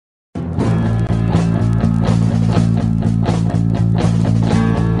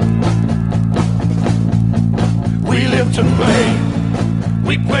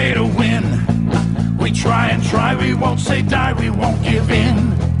we won't say die, we won't give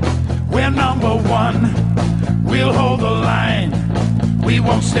in. We're number one, we'll hold the line. We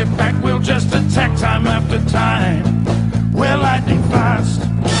won't step back, we'll just attack time after time. We're lightning fast,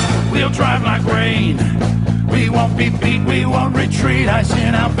 we'll drive like rain. We won't be beat, we won't retreat, ice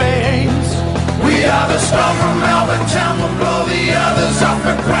in our veins. We are the storm from Melbourne town, we'll blow the others off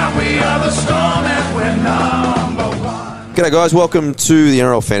the ground. We are the storm and we're number one. G'day guys, welcome to the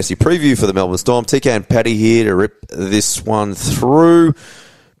NRL Fantasy Preview for the Melbourne Storm. TK and Paddy here to rip this one through.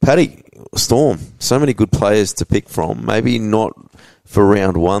 Paddy, Storm, so many good players to pick from. Maybe not for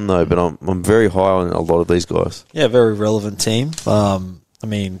round one though, but I'm very high on a lot of these guys. Yeah, very relevant team.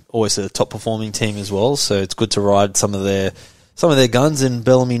 Always a top performing team as well, so it's good to ride some of their guns, and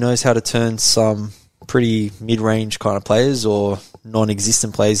Bellamy knows how to turn some pretty mid-range kind of players or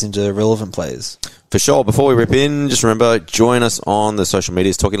non-existent players into relevant players. For sure. Before we rip in, just remember, join us on the social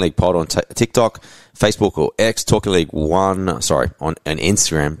medias, Talking League Pod on TikTok, Facebook or X, Talking League 1, on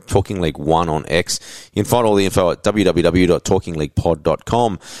Instagram, Talking League 1 on X. You can find all the info at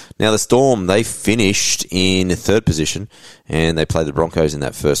www.talkingleaguepod.com. Now, the Storm, they finished in third position, and they played the Broncos in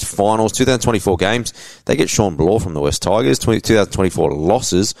that first finals. 2024 games, they get Sean Bloor from the West Tigers. 2024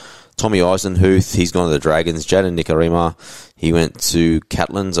 losses, Tommy Eisenhuth, he's gone to the Dragons. Jaden Nikorima, he went to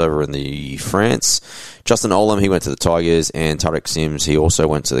Catlins over in the France. Justin Olam, he went to the Tigers. And Tarek Sims, he also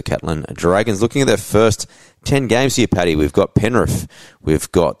went to the Catlin Dragons. Looking at their first 10 games here, Paddy, we've got Penrith,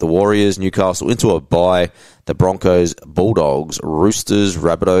 we've got the Warriors, Newcastle into a bye, the Broncos, Bulldogs, Roosters,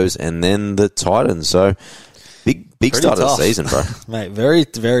 Rabbitohs, and then the Titans. So Big start of the season, bro. Mate, very,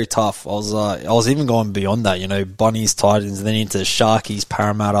 very tough. I was even going beyond that, Bunnies, Titans, and then into Sharkies,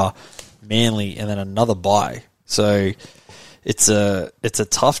 Parramatta, Manly, and then another bye. So it's a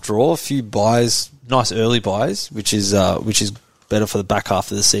tough draw. A few buys, nice early buys, which is better for the back half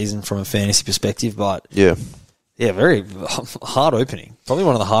of the season from a fantasy perspective. But yeah, very hard opening. Probably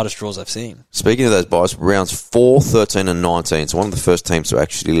one of the hardest draws I've seen. Speaking of those buys, rounds 4, 13, and 19. So one of the first teams to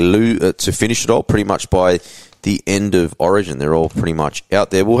actually to finish it all, pretty much by the end of Origin. They're all pretty much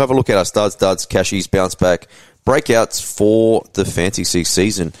out there. We'll have a look at our studs, cashies, bounce back, breakouts for the fantasy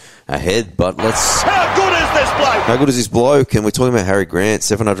season ahead. But How good is this bloke? How good is this bloke? And we're talking about Harry Grant,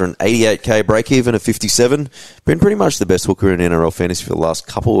 788k break even at 57. Been pretty much the best hooker in NRL fantasy for the last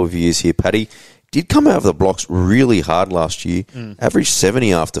couple of years here, Paddy. Did come out of the blocks really hard last year. Averaged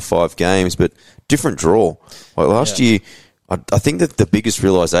 70 after 5 games, but different draw. Like last year, I think that the biggest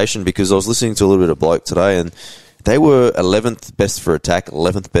realisation, because I was listening to a little bit of bloke today, and they were 11th best for attack,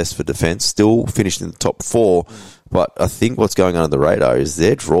 11th best for defence, still finished in the top 4. But I think what's going on under the radar is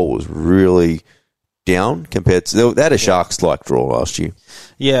their draw was really down compared to... They had a Sharks-like draw last year.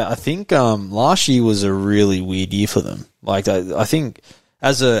 Yeah, I think last year was a really weird year for them. Like, I think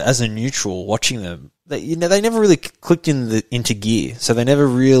as a neutral watching them, they never really clicked into gear, so they never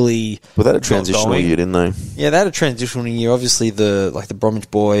really. Well, they had a transitional year, didn't they? Yeah, they had a transitional year. Obviously, the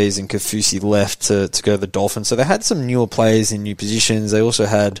Bromwich boys and Kafusi left to go to the Dolphins, so they had some newer players in new positions. They also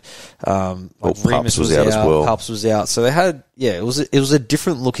had Remus was out as well. Pups was out, so they had it was a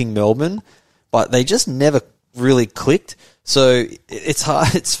different looking Melbourne, but they just never really clicked. So it's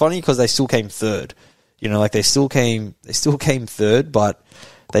hard. It's funny because they still came third. They still came third, but.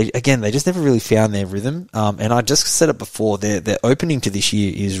 They just never really found their rhythm. And I just said it before, their opening to this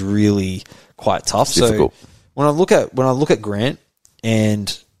year is really quite tough. It's difficult. So when I look at Grant,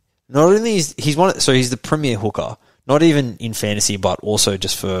 and not only he's the premier hooker, not even in fantasy, but also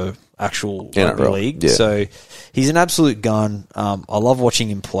just for actual rugby league. Yeah. So he's an absolute gun. I love watching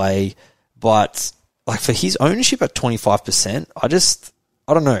him play, but like for his ownership at 25%,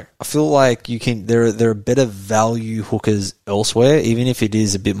 I don't know. I feel like there are better value hookers elsewhere, even if it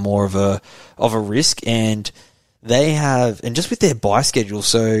is a bit more of a risk. And they have, and just with their buy schedule,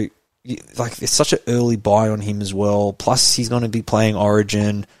 so like there's such an early buy on him as well. Plus he's going to be playing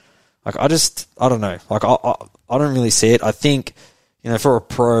Origin. Like I don't know. Like I don't really see it. I think for a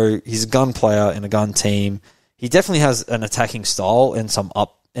pro, he's a gun player in a gun team. He definitely has an attacking style and some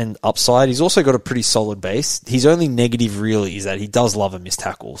upside. He's also got a pretty solid base. His only negative really is that he does love a missed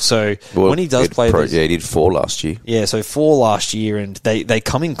tackle. So when he does play... he did 4 last year. Yeah, so 4 last year, and they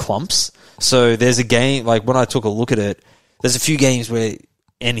come in clumps. So there's a game, like when I took a look at it, there's a few games where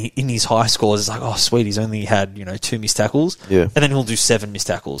in his high scores, it's like, oh, sweet, he's only had 2 missed tackles. Yeah. And then he'll do 7 missed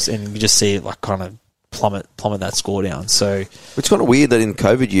tackles, and you just see it like kind of plummet that score down. So it's kind of weird that in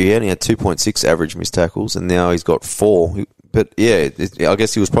COVID year he only had 2.6 average missed tackles, and now he's got 4. But yeah, I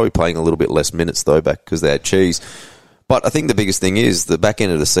guess he was probably playing a little bit less minutes though back because they had Cheese. But I think the biggest thing is the back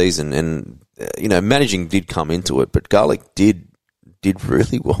end of the season, and managing did come into it, but Garlic did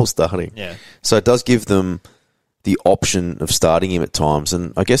really well starting. Yeah. So it does give them the option of starting him at times.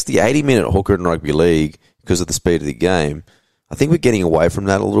 And I guess the 80-minute hooker in rugby league, because of the speed of the game, I think we're getting away from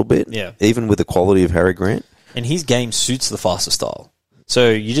that a little bit, even with the quality of Harry Grant. And his game suits the faster style. So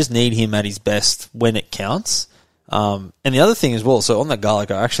you just need him at his best when it counts. And the other thing as well, so on that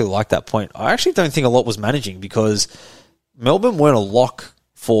Garlic, I actually like that point. I actually don't think a lot was managing because Melbourne weren't a lock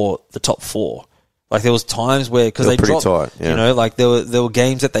for the top 4. Like there was times where because they dropped, tight, you know, like there were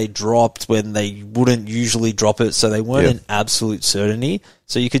games that they dropped when they wouldn't usually drop it, so they weren't an absolute certainty.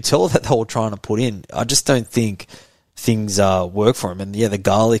 So you could tell that they were trying to put in. I just don't think things work for him. And the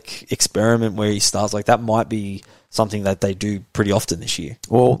Garlic experiment where he starts, like that might be something that they do pretty often this year.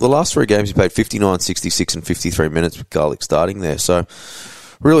 Well, the last 3 games he played 59, 66 and 53 minutes with Garlic starting there. So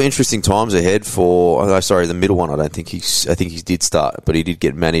really interesting times ahead for, the middle one. I think he did start, but he did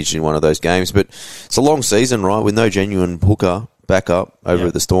get managed in one of those games. But it's a long season, right? With no genuine hooker backup over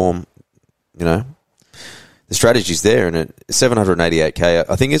at the Storm, you know. The strategy's there, and at 788k,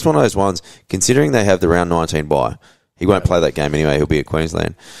 I think it's one of those ones, considering they have the round 19 bye. He won't play that game anyway. He'll be at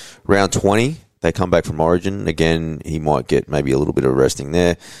Queensland. Round 20, they come back from Origin. Again, he might get maybe a little bit of resting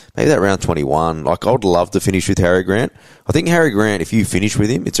there. Maybe that round 21. Like, I would love to finish with Harry Grant. I think Harry Grant, if you finish with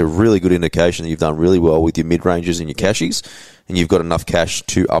him, it's a really good indication that you've done really well with your mid-ranges and your cashies, and you've got enough cash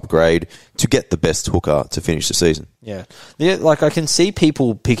to upgrade to get the best hooker to finish the season. Yeah. Like, I can see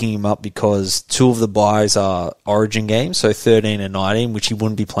people picking him up because 2 of the buys are Origin games, so 13 and 19, which he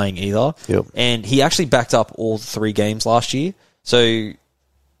wouldn't be playing either. Yep. And he actually backed up all 3 games last year. So,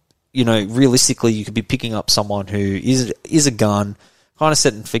 you know, realistically, you could be picking up someone who is a gun, kind of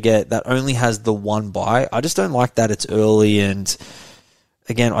set and forget, that only has the 1 buy. I just don't like that it's early, and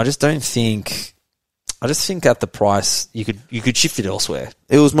again, I just think at the price you could shift it elsewhere.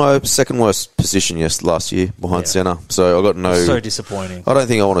 It was my second worst position last year behind centre, so I got so disappointing. I don't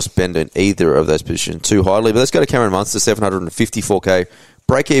think I want to spend in either of those positions too highly. But let's go to Cameron Munster, 754k.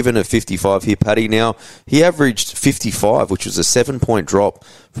 Break even at 55 here, Paddy. Now, he averaged 55, which was a 7-point drop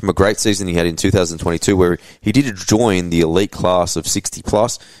from a great season he had in 2022, where he did join the elite class of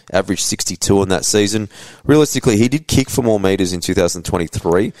 60+, averaged 62 in that season. Realistically, he did kick for more metres in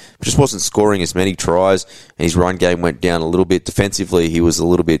 2023, but just wasn't scoring as many tries, and his run game went down a little bit. Defensively, he was a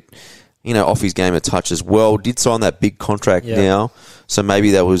little bit, off his game a touch as well. Did sign that big contract now, so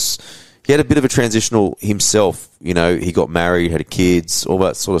maybe that was... He had a bit of a transitional himself. He got married, had kids, all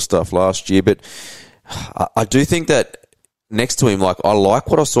that sort of stuff last year. But I do think that next to him, I like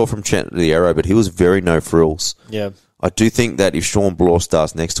what I saw from Chet the Arrow, but he was very no frills. Yeah. I do think that if Sean Bloor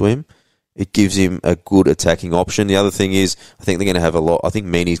starts next to him, it gives him a good attacking option. The other thing is, I think they're going to have a lot. I think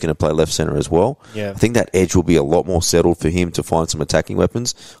Meaney's going to play left centre as well. Yeah. I think that edge will be a lot more settled for him to find some attacking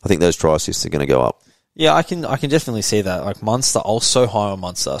weapons. I think those try assists are going to go up. Yeah, I can definitely see that. Like Munster, I was so high on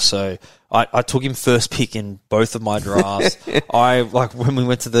Munster, so I took him first pick in both of my drafts. When we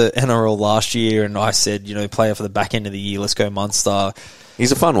went to the NRL last year, and I said, player for the back end of the year, let's go Munster.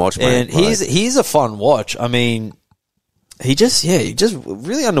 He's a fun watch, man. And he's a fun watch. I mean, he just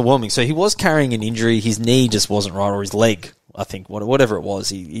really underwhelming. So he was carrying an injury. His knee just wasn't right, or his leg, I think, whatever it was.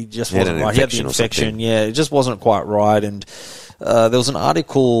 He just wasn't right. He had the infection. Yeah, it just wasn't quite right, and. There was an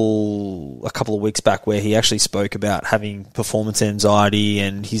article a couple of weeks back where he actually spoke about having performance anxiety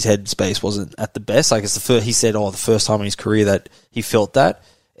and his headspace wasn't at the best. Like he said, the first time in his career that he felt that.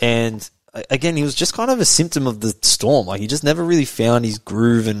 And again, he was just kind of a symptom of the Storm. Like he just never really found his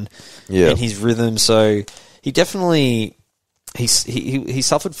groove and his rhythm. So he definitely he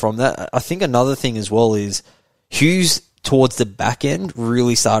suffered from that. I think another thing as well is Hughes towards the back end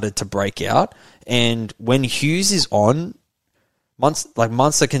really started to break out, and when Hughes is on.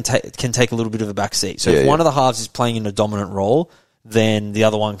 Munster can take a little bit of a back seat. So if one of the halves is playing in a dominant role, then the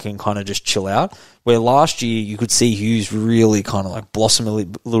other one can kind of just chill out. Where last year you could see Hughes really kind of blossom a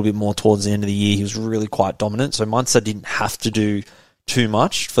little bit more towards the end of the year. He was really quite dominant. So Munster didn't have to do too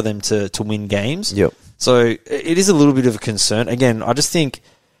much for them to win games. Yep. So it is a little bit of a concern. Again, I just think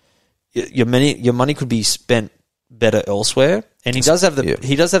your money could be spent better elsewhere. And he does have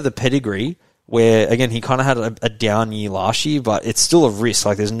the pedigree. Where, again, he kind of had a down year last year, but it's still a risk.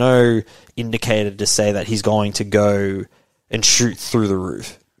 Like, there's no indicator to say that he's going to go and shoot through the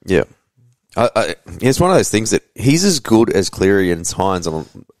roof. Yeah. It's one of those things that he's as good as Cleary and Hines on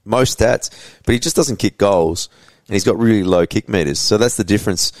most stats, but he just doesn't kick goals, and he's got really low kick meters. So that's the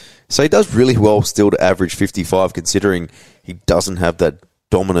difference. So he does really well still to average 55, considering he doesn't have that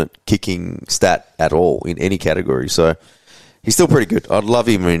dominant kicking stat at all in any category. So... he's still pretty good. I'd love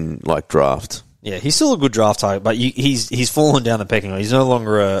him in draft. Yeah, he's still a good draft target, but he's fallen down the pecking order. He's no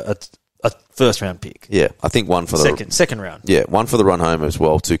longer a first round pick. Yeah, I think one for the second round. Yeah, one for the run home as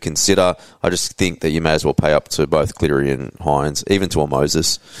well to consider. I just think that you may as well pay up to both Cleary and Hines, even to a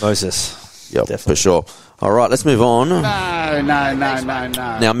Moses. Yep, definitely. For sure. All right, let's move on. No.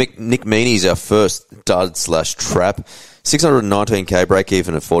 Now, Nick Meaney's our first dud/trap. 619k break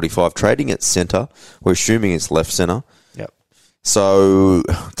even at 45, trading at centre. We're assuming it's left centre. Yep. So,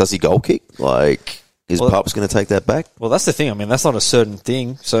 does he goal kick? Like, is Pups going to take that back? Well, that's the thing. I mean, that's not a certain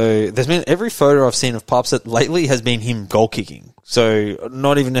thing. So, there's been every photo I've seen of Pups that lately has been him goal kicking. So,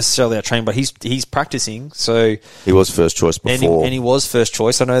 not even necessarily out training, but he's practicing. So he was first choice before. And he was first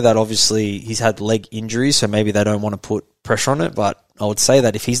choice. I know that obviously he's had leg injuries, so maybe they don't want to put pressure on it. But I would say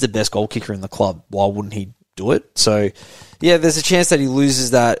that if he's the best goal kicker in the club, why wouldn't he do it? So, yeah, there's a chance that he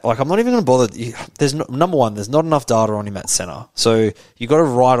loses that. Like, I'm not even going to bother. Number one, there's not enough data on him at centre. So, you got to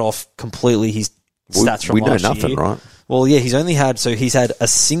write off completely his stats from last year. We know nothing, right? Well, yeah, he's had a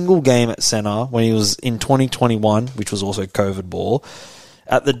single game at centre when he was in 2021, which was also COVID ball.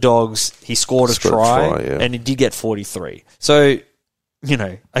 At the Dogs, he scored a try, and he did get 43. So,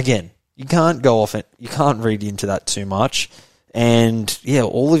 again, you can't go off it. You can't read into that too much. And, yeah,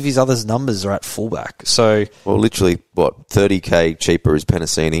 all of his other numbers are at fullback. So, well, literally, 30k cheaper is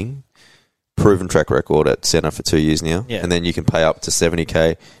Penasini. Proven track record at centre for 2 years now. Yeah. And then you can pay up to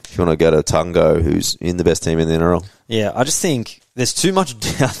 70k if you want to go to Tungo, who's in the best team in the NRL. Yeah, I just think there's too much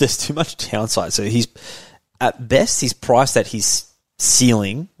downside. So at best, he's priced at his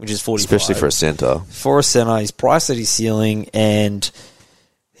ceiling, which is 45. Especially for a centre. For a centre, he's priced at his ceiling, and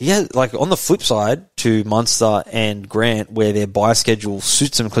he had, like, on the flip side to Munster and Grant, where their bye schedule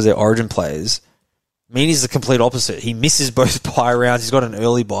suits them because they're Origin players, Meaney's the complete opposite. He misses both bye rounds. He's got an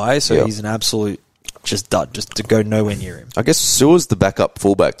early bye, so he's an absolute just dud, just to go nowhere near him. I guess Sewer's the backup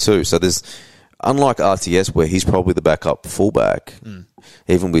fullback too. So there's, unlike RTS, where he's probably the backup fullback,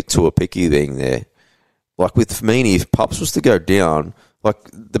 even with Tua Picky being there. Like with Meaney, if Pups was to go down, like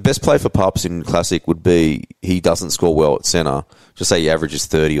the best play for Pups in Classic would be he doesn't score well at centre. Just say he averages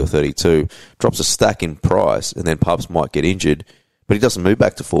 30 or 32, drops a stack in price, and then Pups might get injured. But he doesn't move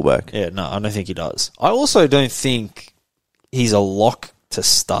back to fullback. Yeah, no, I don't think he does. I also don't think he's a lock to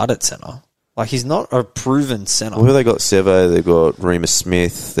start at centre. Like, he's not a proven centre. Well, they've got Seve, they've got Remus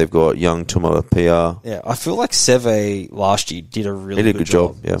Smith, they've got young Tumapia. Yeah, I feel like Seve last year did a really good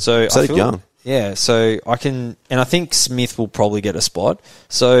job. Yeah. So did Young. Yeah, so I think Smith will probably get a spot.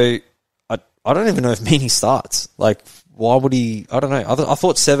 So I don't even know if Meaney starts. Like, why would he? I don't know. I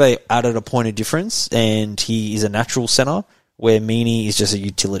thought Seve added a point of difference, and he is a natural centre, where Meaney is just a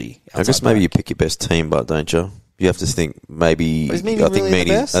utility. I guess maybe you pick your best team, but don't you? You have to think maybe. Is Meaney really the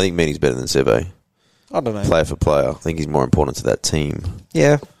best? I think Meaney's better than Seve. I don't know. Player for player, I think he's more important to that team.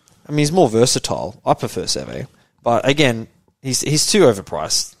 Yeah, I mean, he's more versatile. I prefer Seve, but again, he's too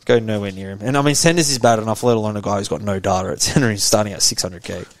overpriced. Go nowhere near him. And I mean, Sanders is bad enough, let alone a guy who's got no data at centre. He's starting at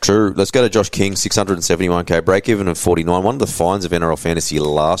 600k. True. Let's go to Josh King, 671k, break even of 49. One of the finds of NRL fantasy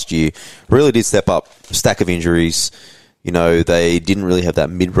last year. Really did step up. Stack of injuries. You know, they didn't really have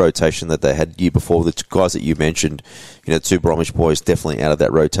that mid-rotation that they had the year before. The two guys that you mentioned, you know, two Bromwich boys definitely out of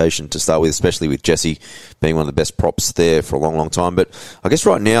that rotation to start with, especially with Jesse being one of the best props there for a long, long time. But I guess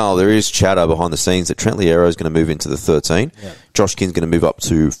right now there is chatter behind the scenes that Trent Liero is going to move into the 13. Yeah. Josh King's going to move up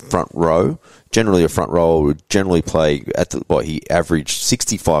to front row. Generally, a front rower would generally play at he averaged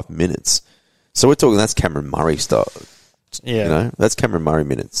 65 minutes. So we're talking, that's Cameron Murray stuff. Yeah. You know, that's Cameron Murray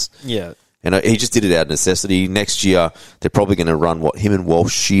minutes. Yeah. And he just did it out of necessity. Next year, they're probably going to run him and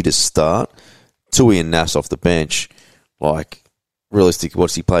Walsh to start. Tui and Nass off the bench. Like, realistic, what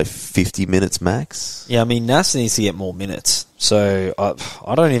does he play? 50 minutes max? Yeah, I mean, Nass needs to get more minutes. So, I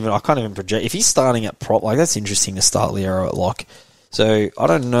can't even project. If he's starting at prop, like, that's interesting to start Liero at lock. So, I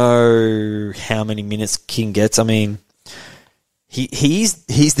don't know how many minutes King gets. I mean, he's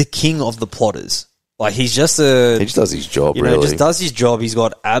the king of the plotters. Like, he just does his job, really. Just does his job. He's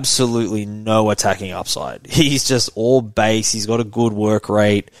got absolutely no attacking upside. He's just all base. He's got a good work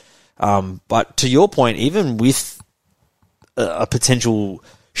rate. But to your point, even with a potential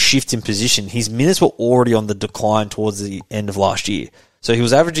shift in position, his minutes were already on the decline towards the end of last year. So he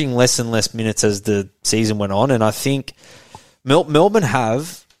was averaging less and less minutes as the season went on. And I think Melbourne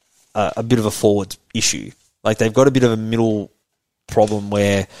have a bit of a forward issue. Like, they've got a bit of a middle problem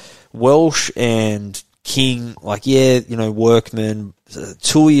where Welsh and King, Workman,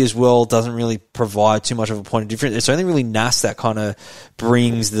 Tui as well doesn't really provide too much of a point of difference. It's only really Nass that kind of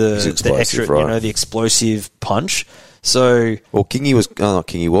brings the extra, right? The explosive punch. So, well,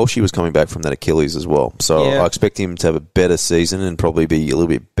 Welsh was coming back from that Achilles as well. So I expect him to have a better season and probably be a little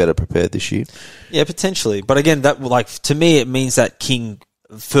bit better prepared this year. Yeah, potentially. But again, that to me it means that King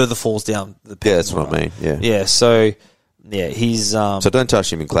further falls down the pecking that's what order. I mean. Yeah. Yeah, so, yeah, he's... So don't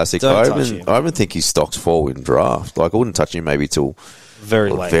touch him in Classic. Don't I touch even him. I even think his stock's forward in draft. Like, I wouldn't touch him maybe till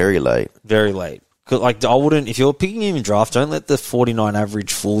very late. Very late. Very late. 'Cause, like, I wouldn't... If you're picking him in draft, don't let the 49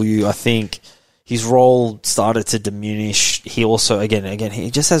 average fool you. I think his role started to diminish. He also, again,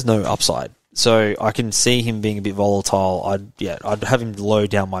 he just has no upside. So I can see him being a bit volatile. I'd have him low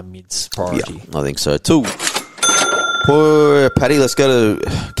down my mids priority. Yeah, I think so too. Poor Paddy, let's go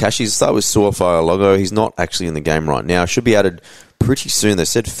to Cashies. Start with Suafai Logo. He's not actually in the game right now. Should be added pretty soon. They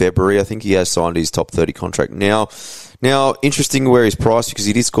said February. I think he has signed his top 30 contract now. Now, interesting where he's priced because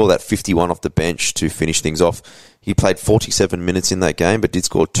he did score that 51 off the bench to finish things off. He played 47 minutes in that game, but did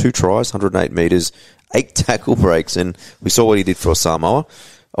score 2 tries, 108 metres, 8 tackle breaks, and we saw what he did for Samoa.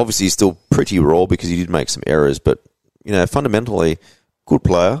 Obviously, he's still pretty raw because he did make some errors, but fundamentally, good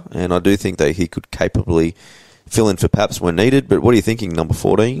player, and I do think that he could capably fill in for Paps when needed. But what are you thinking, number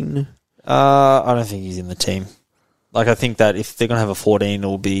 14? I don't think he's in the team. Like, I think that if they're going to have a 14,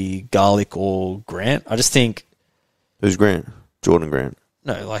 it'll be Garlic or Grant. I just think... Who's Grant? Jordan Grant.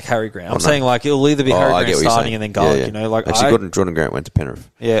 No, like Harry Grant. I'm saying, like, it'll either be Harry Grant starting and then Garlic, Like, actually, Jordan Grant went to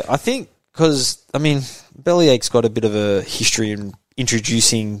Penrith. Yeah, I think because, Bellyache's got a bit of a history in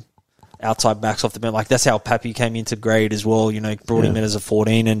introducing outside backs off the bench. Like, that's how Pappy came into grade as well, brought him in as a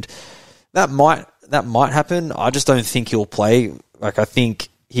 14, and that might happen. I just don't think he'll play. Like, I think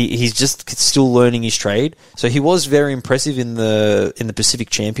he's just still learning his trade. So he was very impressive in the Pacific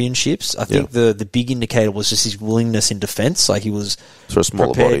Championships. I think the big indicator was just his willingness in defence. Like, he was for a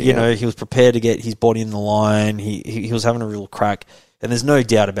smaller prepared, body, he was prepared to get his body in the line. He was having a real crack. And there's no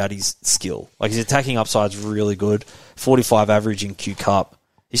doubt about his skill. Like, his attacking upside's really good. 45 average in Q Cup.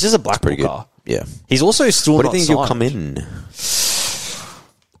 He's just a black booker. Yeah. He's also still what not do you think he'll come in?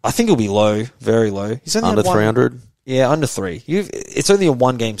 I think he'll be low, very low. He's only Under 300? Yeah, under 3. It's only a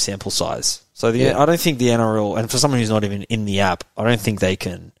 1-game sample size. So I don't think the NRL, and for someone who's not even in the app, I don't think they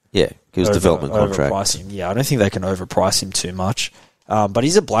can... Yeah, his development contract. Overprice him. Yeah, I don't think they can overprice him too much. But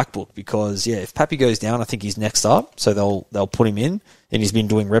he's a black book because, if Pappy goes down, I think he's next up. So they'll put him in. And he's been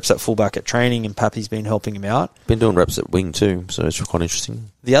doing reps at fullback at training, and Pappy's been helping him out. Been doing reps at wing too, so it's quite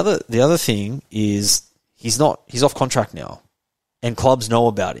interesting. The other thing is he's off contract now, and clubs know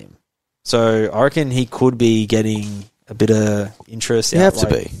about him. So I reckon he could be getting a bit of interest. You have to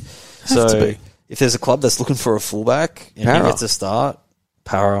be. So if there's a club that's looking for a fullback and he gets a start,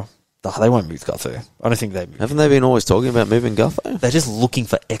 Para. They won't move Gutho. I don't think they move. Haven't they been always talking about moving Gutho? They're just looking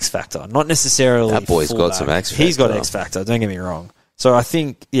for X Factor, not necessarily. That boy's fullback. got some X Factor. He's got X Factor. Don't get me wrong. So I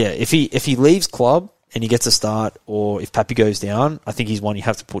think, if he leaves club and he gets a start, or if Pappy goes down, I think he's one you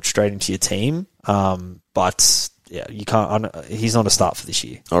have to put straight into your team. But you can't. He's not a start for this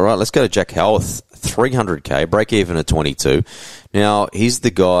year. All right, let's go to Jack Howarth, 300k, break even at 22. Now he's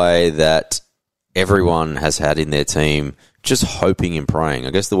the guy that everyone has had in their team, just hoping and praying. I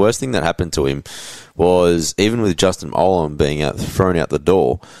guess the worst thing that happened to him was, even with Justin Olam being thrown out the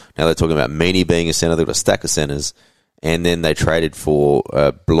door, now they're talking about Meany being a centre, they've got a stack of centres, and then they traded for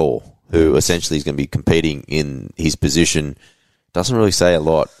Blore, who essentially is going to be competing in his position. Doesn't really say a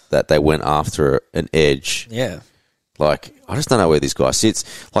lot that they went after an edge. Yeah. Like, I just don't know where this guy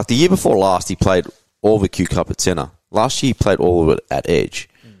sits. Like, the year before last, he played all the Q Cup at centre. Last year, he played all of it at edge.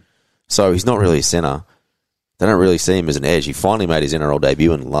 So he's not really a centre. They don't really see him as an edge. He finally made his NRL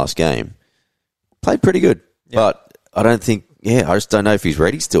debut in the last game. Played pretty good. Yeah. But I don't think... I just don't know if he's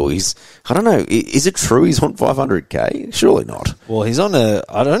ready still. I don't know. Is it true he's on 500k? Surely not. Well, he's on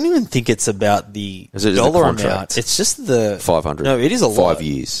I don't even think it's about the dollar amount. It's just the 500. No, it is a lot. 5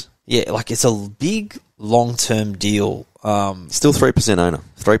 years. Yeah, like it's a big long-term deal. Still 3% owner.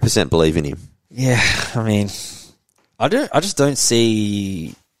 3% believe in him. Yeah, I just don't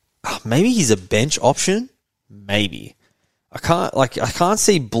see. Maybe he's a bench option. Maybe. I can't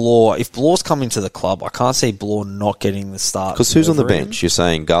see Blore. If Blore's coming to the club, I can't see Blore not getting the start. Because who's on the bench? You're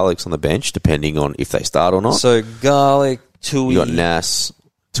saying Garlic's on the bench, depending on if they start or not? So Garlic, Tui. You got Nas,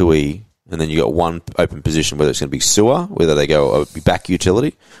 Tui, and then you got one open position, whether it's going to be Sewer, whether they go back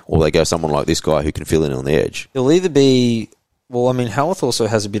utility, or they go someone like this guy who can fill in on the edge. It'll either be... Well, Howarth also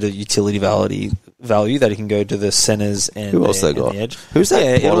has a bit of utility value that he can go to the centres and who else they got? The edge. Who's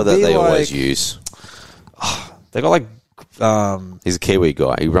that plotter that they always use? They got he's a Kiwi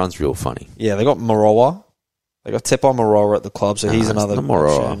guy. He runs real funny. Yeah, they got Moroa. They got Tepai Moroa at the club, so he's another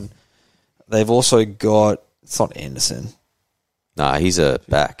option. They've also got... It's not Anderson. Nah, he's a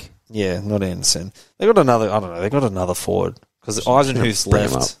back. Yeah, not Anderson. They got another... I don't know. They got another forward because Eisenhuth's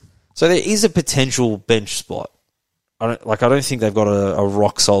left. So there is a potential bench spot. I don't think they've got a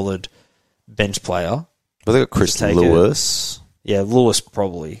rock solid bench player. But they got Chris Lewis. Yeah, Lewis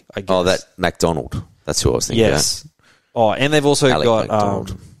probably, I guess. Oh, that McDonald. That's who I was thinking. Yes. Oh, and they've also Alec got...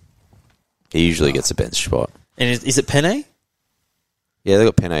 McDonald. He usually gets a bench spot. and is it Penne? Yeah, they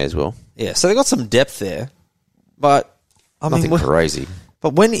got Penne as well. Yeah, so they got some depth there. But, I Nothing mean... crazy.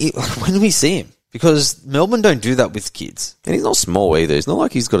 But when do we see him? Because Melbourne don't do that with kids. And he's not small either. It's not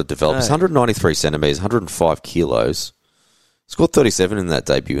like he's got to develop. No. He's 193 centimetres, 105 kilos. Scored 37 in that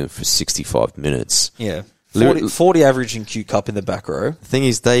debut for 65 minutes. Yeah. 40 average in Q Cup in the back row. The thing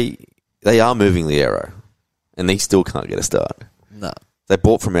is, they are moving the arrow, and they still can't get a start. No. They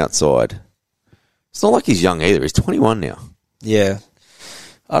bought from outside. It's not like he's young either. He's 21 now. Yeah.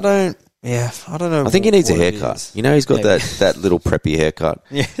 I don't know. I think he needs a what it haircut. is. You know, he's got Maybe. that little preppy haircut.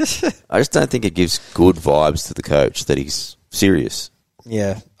 Yeah. I just don't think it gives good vibes to the coach that he's serious.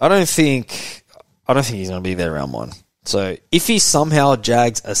 Yeah. I don't think he's going to be there round one. So if he somehow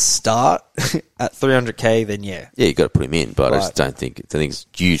jags a start at 300k, then yeah. Yeah, you got to put him in, but I Right. just don't think it's a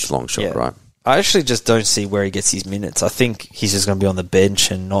huge long shot, Yeah. right? I actually just don't see where he gets his minutes. I think he's just going to be on the bench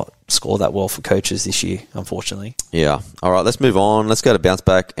and not score that well for coaches this year, unfortunately. Yeah. All right, let's move on. Let's go to bounce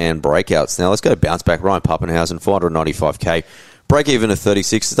back and breakouts. Now, let's go to bounce back. Ryan Pappenhausen, 495k. Break even at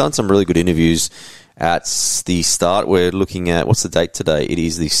 36. He's done some really good interviews at the start. We're looking at, what's the date today? It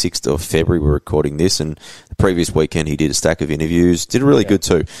is the 6th of February. We're recording this. And the previous weekend, he did a stack of interviews. Did really good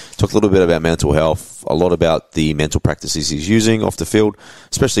too. Talked a little bit about mental health, a lot about the mental practices he's using off the field,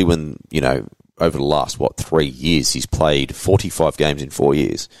 especially when, over the last, 3 years, he's played 45 games in 4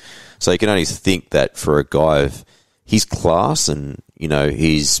 years. So you can only think that for a guy of his class and,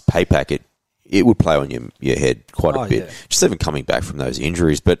 his pay packet, it would play on your head quite a bit. Yeah. Just even coming back from those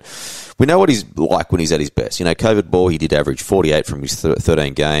injuries. But we know what he's like when he's at his best. COVID ball, he did average 48 from his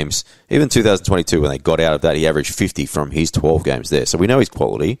 13 games. Even 2022, when they got out of that, he averaged 50 from his 12 games there. So we know his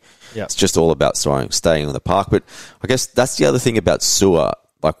quality. Yeah. It's just all about staying on the park. But I guess that's the other thing about Sewer,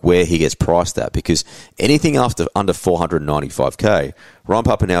 like where he gets priced at, because anything under 495k, Ryan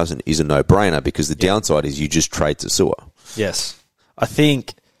Pappenhausen is a no-brainer because the downside is you just trade to Sewer. Yes. I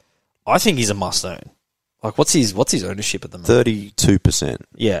think he's a must-own. Like, what's his ownership at the moment? 32%.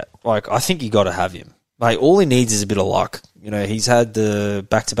 Yeah. Like, I think you got to have him. Like, all he needs is a bit of luck. He's had the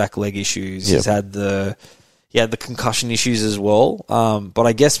back-to-back leg issues. Yep. He's had the concussion issues as well. But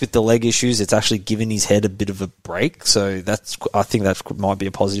I guess with the leg issues, it's actually given his head a bit of a break. So I think that might be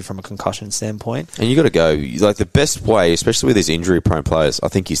a positive from a concussion standpoint. And you got to go, like the best way, especially with these injury-prone players, I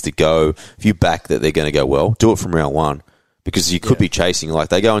think is to go, if you back that they're going to go well, do it from round one. Because you could be chasing, like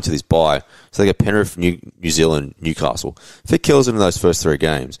they go into this bye, so they get Penrith, New Zealand, Newcastle. If it kills him in those first 3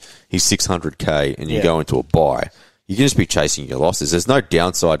 games, he's 600k and you go into a bye, you can just be chasing your losses. There's no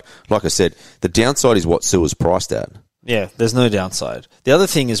downside. Like I said, the downside is what Sewer's priced at. Yeah, there's no downside. The other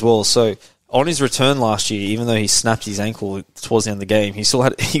thing as well, so on his return last year, even though he snapped his ankle towards the end of the game, he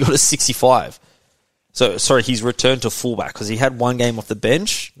got a 65. So, sorry, he's returned to fullback because he had 1 game off the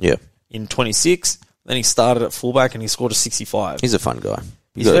bench in 26. Then he started at fullback and he scored a 65. He's a fun guy.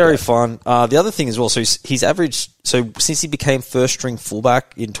 He's very fun. The other thing as well, so he's averaged, so since he became first string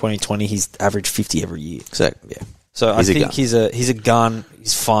fullback in 2020, he's averaged 50 every year. Exactly, yeah. So I think he's a gun.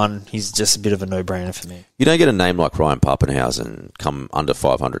 He's fun. He's just a bit of a no-brainer for me. You don't get a name like Ryan Pappenhausen come under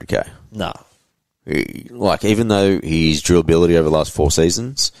 500k. No. Like, even though his durability over the last 4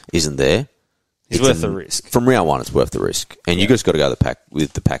 seasons isn't there, He's worth the risk. From round one, it's worth the risk. And you just got to go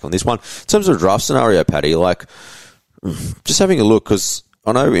with the pack on this one. In terms of draft scenario, Paddy, like, just having a look, because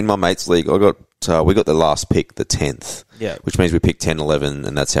I know in my mates' league, we got the last pick, the 10th. Yeah. Which means we pick 10, 11,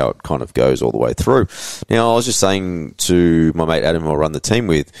 and that's how it kind of goes all the way through. Now, I was just saying to my mate Adam, who I run the team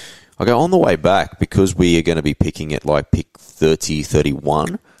with, I go, on the way back, because we are going to be picking at like pick 30,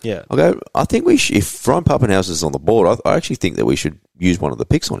 31. Yeah. I go, I think if Ryan Pappenhausen is on the board, I actually think that we should use one of the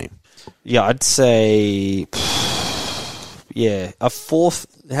picks on him. Yeah, I'd say, a fourth.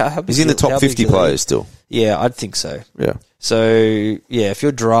 He's in the top 50 players still. Yeah, I'd think so. Yeah. So, if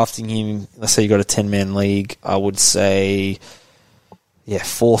you're drafting him, let's say you got a 10-man league, I would say,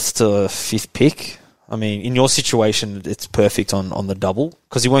 4th to 5th pick. I mean, in your situation, it's perfect on the double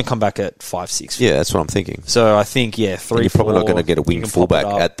because he won't come back at 5, 6. Yeah, that's what I'm thinking. So I think 3, and you're probably not going to get a wing fullback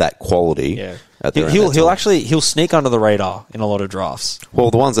at that quality. Yeah, he'll sneak under the radar in a lot of drafts. Well,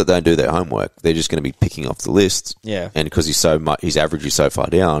 the ones that don't do their homework, they're just going to be picking off the list. Yeah, and because his average is so far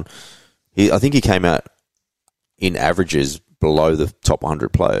down, I think he came out in averages below the top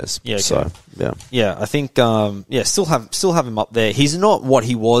 100 players. Yeah, okay. So I think still have him up there. He's not what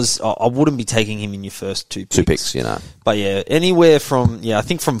he was. I wouldn't be taking him in your first 2 picks. 2 picks, But anywhere from I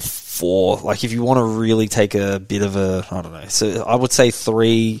think from 4. Like if you want to really take a bit of a, I don't know. So I would say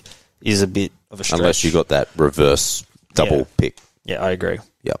 3 is a bit of a stretch. Unless you got that reverse double pick. Yeah, I agree.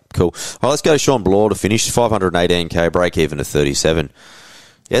 Yep, cool. All right, let's go to Sean Bloor to finish. 518k, break even to 37.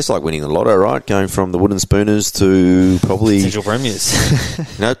 Yeah, it's like winning the lotto, right? Going from the Wooden Spooners to probably Potential premiers.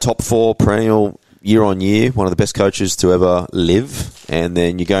 top 4 perennial year on year, one of the best coaches to ever live, and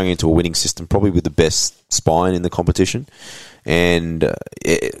then you're going into a winning system, probably with the best spine in the competition. And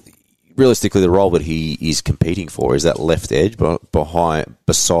realistically, the role that he is competing for is that left edge,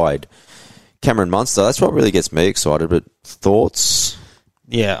 beside Cameron Munster. That's what really gets me excited. But thoughts?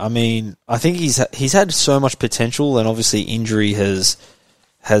 Yeah, I mean, I think he's had so much potential, and obviously injury has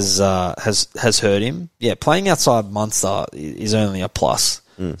hurt him. Yeah, playing outside Munster is only a plus.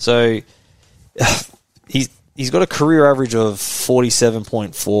 So he's got a career average of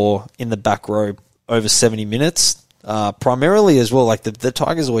 47.4 in the back row over 70 minutes. Primarily as well, like the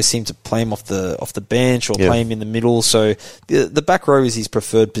Tigers always seem to play him off the bench or play him in the middle. So the back row is his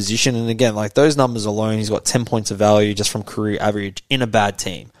preferred position. And again, like those numbers alone, he's got 10 points of value just from career average in a bad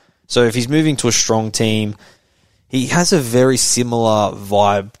team. So if he's moving to a strong team, he has a very similar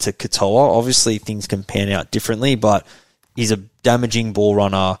vibe to Katoa. Obviously, things can pan out differently, but he's a damaging ball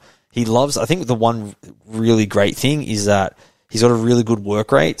runner. He loves, I think the one really great thing is that he's got a really good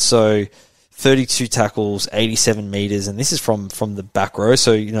work rate. So 32 tackles, 87 meters, and this is from the back row.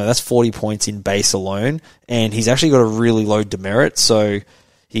 So, that's 40 points in base alone. And he's actually got a really low demerit. So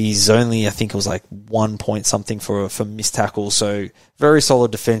he's only, I think it was like 1 point something for missed tackles. So very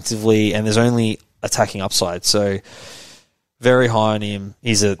solid defensively, and there's only attacking upside. So very high on him.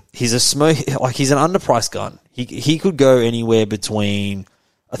 He's an underpriced gun. He could go anywhere between,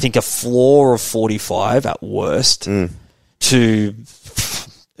 I think, a floor of 45 at worst to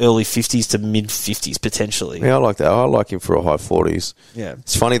early 50s to mid 50s potentially. Yeah, I like that. I like him for a high 40s. Yeah.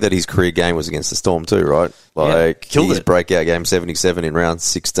 It's funny that his career game was against the Storm too, right? Killed his it. breakout game, 77 in round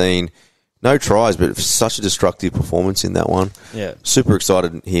 16. No tries, but such a destructive performance in that one. Yeah. Super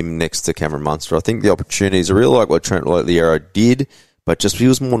excited him next to Cameron Munster. I think the opportunities are really like what Trent Loiero did, but just he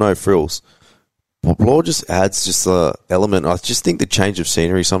was more no frills. But Bloor just adds just an element. I just think the change of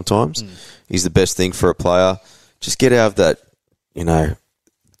scenery sometimes is the best thing for a player. Just get out of that,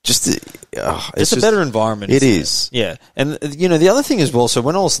 Just a better environment. It is. Yeah. And, the other thing as well, so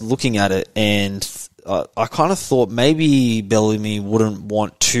when I was looking at it, and I kind of thought maybe Bellamy wouldn't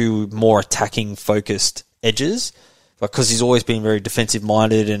want two more attacking-focused edges, because he's always been very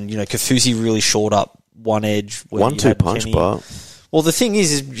defensive-minded, and, Kafusi really shored up one edge. 1-2 punch, but... Well, the thing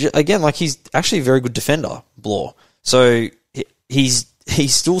is, again, like, he's actually a very good defender, Bloor. So he's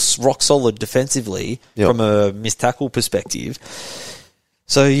still rock solid defensively from a missed tackle perspective.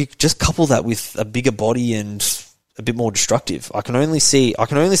 So you just couple that with a bigger body and a bit more destructive. I can only see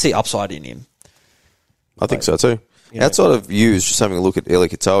upside in him. I think so too. Outside of you, just having a look at Eli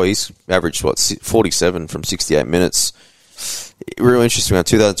Katoa, he's averaged 47 from 68 minutes. Real interesting. In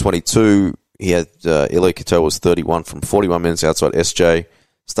 2022, he had Eli Katoa was 31 from 41 minutes outside SJ,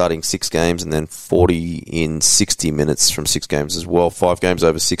 starting 6 games, and then 40 in 60 minutes from 6 games as well. 5 games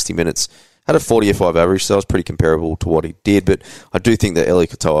over 60 minutes. Had a 40-5 average, so that was pretty comparable to what he did. But I do think that Eli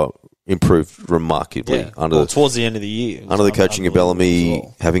Katoa improved remarkably towards the end of the year. Under the coaching of Bellamy,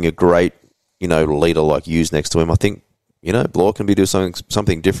 having a great, leader like Hughes next to him. I think, Bloor can be doing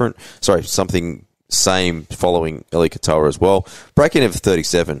something different. Sorry, something same following Eli Katoa as well. Breaking in for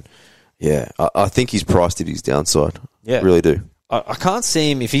 37. Yeah, I think he's priced at his downside. Yeah, I really do. I can't see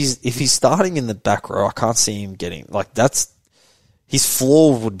him if he's starting in the back row. I can't see him getting his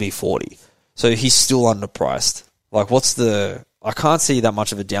floor would be 40. So he's still underpriced. Like, I can't see that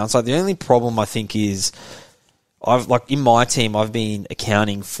much of a downside. The only problem I think is, in my team, I've been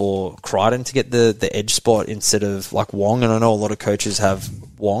accounting for Crichton to get the edge spot instead of Wong, and I know a lot of coaches have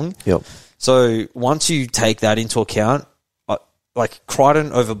Wong. Yep. So once you take that into account,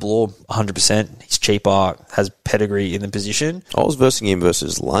 Crichton over Bloor, 100%. He's cheaper, has pedigree in the position. I was versing him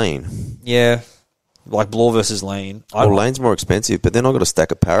versus Lane. Yeah. Bloor versus Lane. Lane's more expensive, but then I got a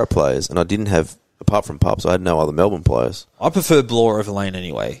stack of para players, and I didn't have, apart from Pups, I had no other Melbourne players. I prefer Bloor over Lane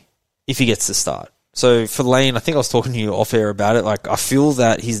anyway, if he gets to start. So for Lane, I think I was talking to you off air about it. I feel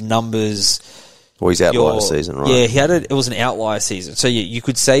that his numbers. Well, he's outlier season, right? Yeah, it was an outlier season. So yeah, you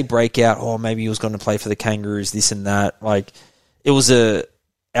could say breakout. Maybe he was going to play for the Kangaroos, this and that. It was a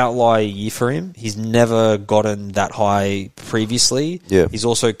outlier year for him. He's never gotten that high previously. Yeah. He's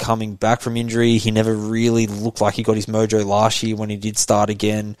also coming back from injury. He never really looked like he got his mojo last year when he did start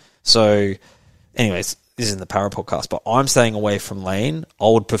again. So, anyways, this isn't the Para podcast, but I'm staying away from Lane. I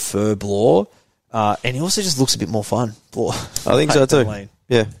would prefer Bloor. And he also just looks a bit more fun, Bloor. I think so too. Lane.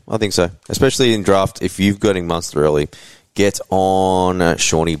 Yeah, I think so. Especially in draft, if you've got him Munster early, get on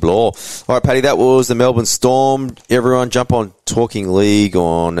Shawnee Bloor. All right, Paddy, that was the Melbourne Storm. Everyone jump on Talking League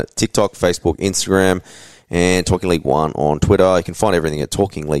on TikTok, Facebook, Instagram, and Talking League 1 on Twitter. You can find everything at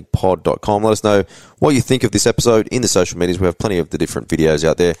talkingleaguepod.com. Let us know what you think of this episode in the social medias. We have plenty of the different videos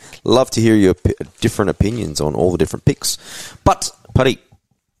out there. Love to hear your different opinions on all the different picks. But, Paddy,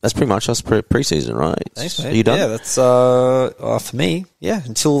 that's pretty much us pre-season, right? Thanks, mate. Are you done? Yeah, that's for me. Yeah,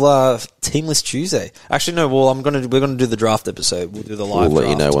 until Teamless Tuesday. Actually, no. Well, we're gonna do the draft episode. We'll do the live. We'll let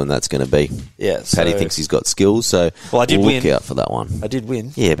you know when that's going to be. Yeah, Paddy thinks he's got skills, so I did look win. out for that one. I did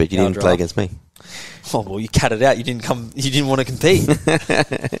win. Yeah, but you didn't play against me. Oh, well, you cut it out. You didn't come. You didn't want to compete.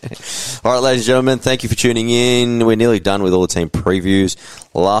 All right, ladies and gentlemen, thank you for tuning in. We're nearly done with all the team previews.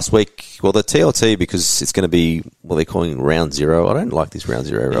 Last week, well, the TLT, because it's going to be what they're calling round 0. I don't like this round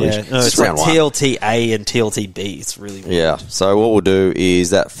 0 rubbish. Yeah, no, it's round like 1. TLTA and TLTB. It's really weird. Yeah, so what we'll do is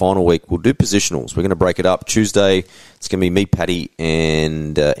that final week, we'll do positionals. We're going to break it up. Tuesday, it's going to be me, Paddy,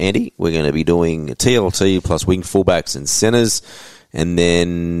 and Andy. We're going to be doing TLT plus wing fullbacks and centres. And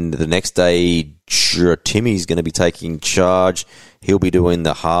then the next day, Timmy's going to be taking charge. He'll be doing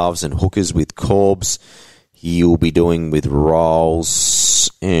the halves and hookers with Corbs. He'll be doing with Rolls,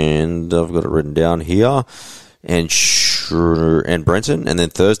 and I've got it written down here, and Brenton. And then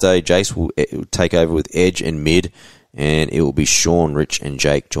Thursday, Jace will take over with Edge and Mid, and it will be Sean, Rich, and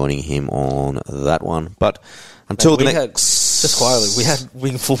Jake joining him on that one. But until the next... Just quietly, we had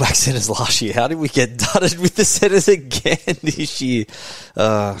wing fullback centres last year. How did we get dudded with the centres again this year?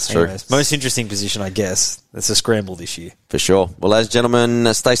 Anyways, most interesting position, I guess. It's a scramble this year. For sure. Well, ladies and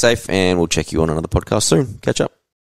gentlemen, stay safe, and we'll check you on another podcast soon. Catch up.